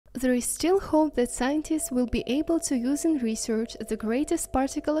There is still hope that scientists will be able to use in research the greatest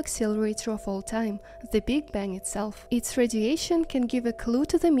particle accelerator of all time, the Big Bang itself. Its radiation can give a clue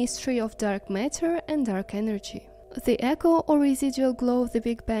to the mystery of dark matter and dark energy. The echo or residual glow of the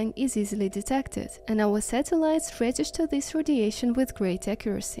Big Bang is easily detected, and our satellites register this radiation with great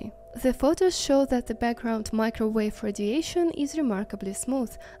accuracy. The photos show that the background microwave radiation is remarkably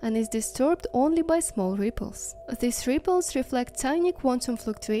smooth and is disturbed only by small ripples. These ripples reflect tiny quantum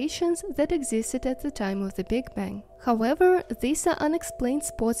fluctuations that existed at the time of the Big Bang. However, these are unexplained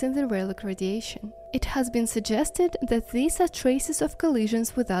spots in the relic radiation. It has been suggested that these are traces of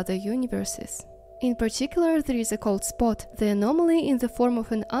collisions with other universes. In particular, there is a cold spot, the anomaly in the form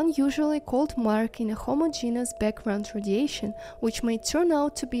of an unusually cold mark in a homogeneous background radiation, which may turn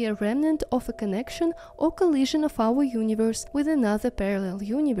out to be a remnant of a connection or collision of our universe with another parallel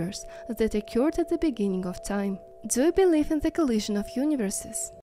universe that occurred at the beginning of time. Do you believe in the collision of universes?